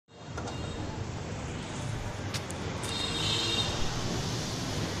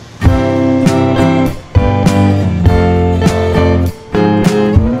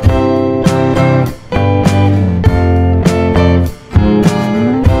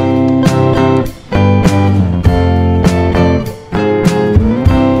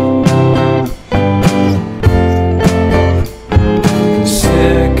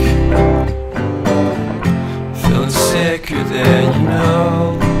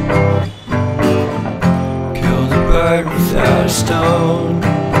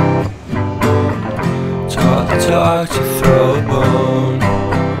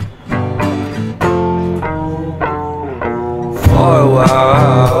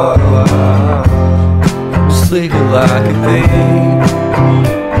sleeping like a bee.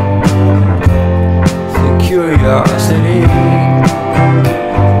 The curiosity,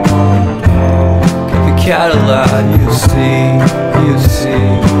 keep the cat alive. You see, you see,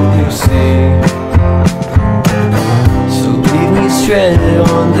 you see. So leave me stranded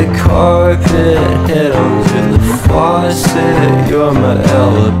on the carpet, head under the faucet. You're my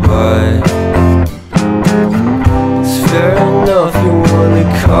alibi. Fair enough, you wanna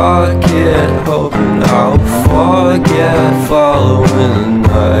cock it, hoping I'll forget following the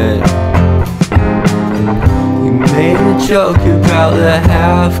night. You made a joke about the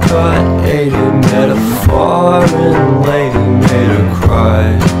half-cut, ate a metaphor and lady made her cry.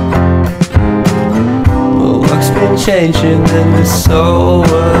 Well, luck's been changing and it's so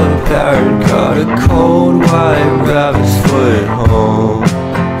apparent. Got a cold white rabbit's foot at home.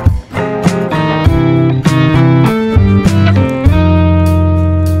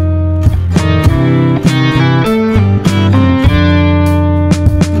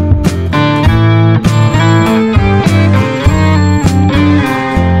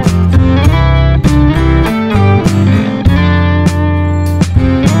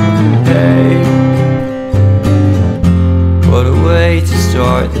 What a way to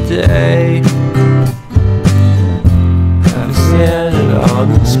start the day. I'm standing out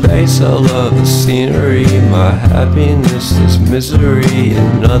in space. I love the scenery. My happiness is misery,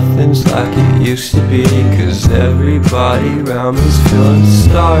 and nothing's like it used to be. Cause everybody around me's feeling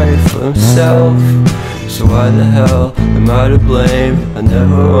sorry for himself. So why the hell am I to blame? I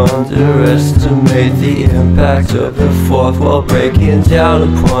never underestimate the impact of the fourth wall breaking down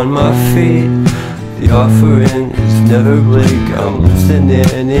upon my feet. The offering is never bleak. I'm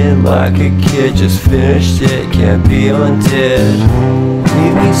listening in like a kid, just finished it, can't be undid.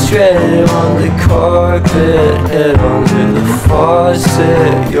 Leave me stranded on the carpet, head under the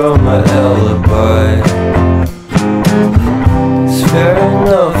faucet. You're my alibi. It's fair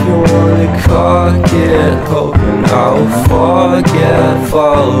enough, you wanna cock it, hoping I'll forget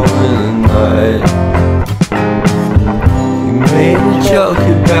following the night. Made a joke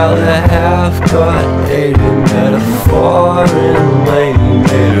about the half-cut, ate a metaphor and lady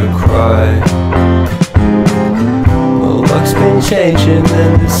made her cry. Well, luck's been changing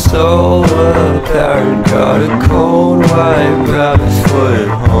and it's so apparent. Got a cold white rabbit's foot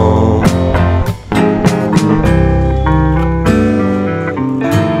at home.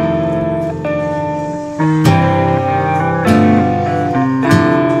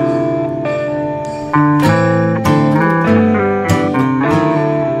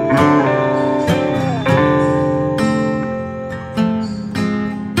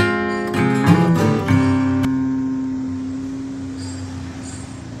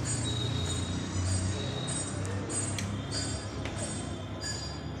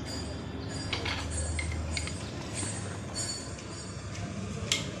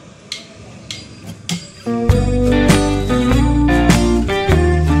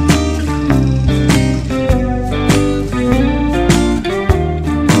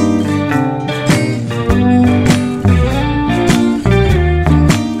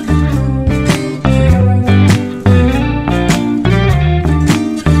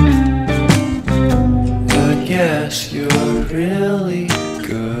 You're really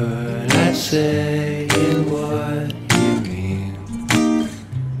good at saying what you mean.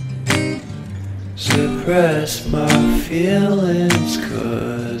 Suppress my feelings,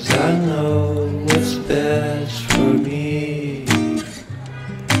 cause I know what's best for me.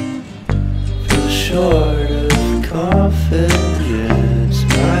 Feel short of confidence,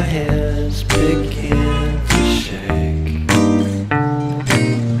 my hands begin to shake.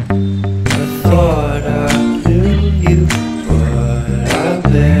 I thought I you, but I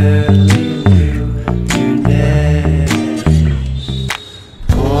barely knew your name.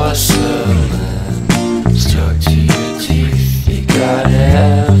 Porcelain stuck to your teeth, you got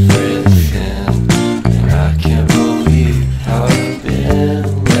everything, and I can't believe how I've been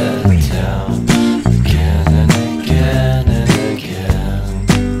let down again and again and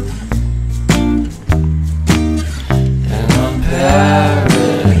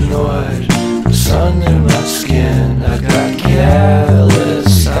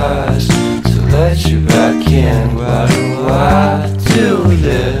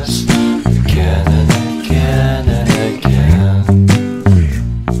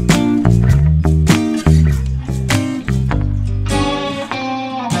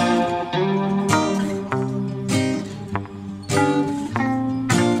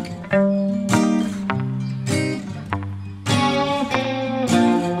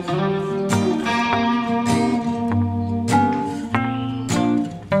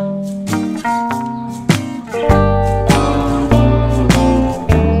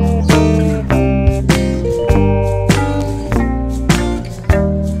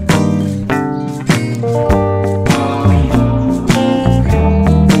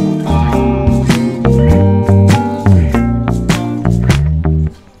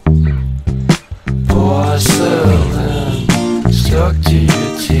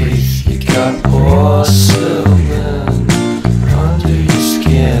myself.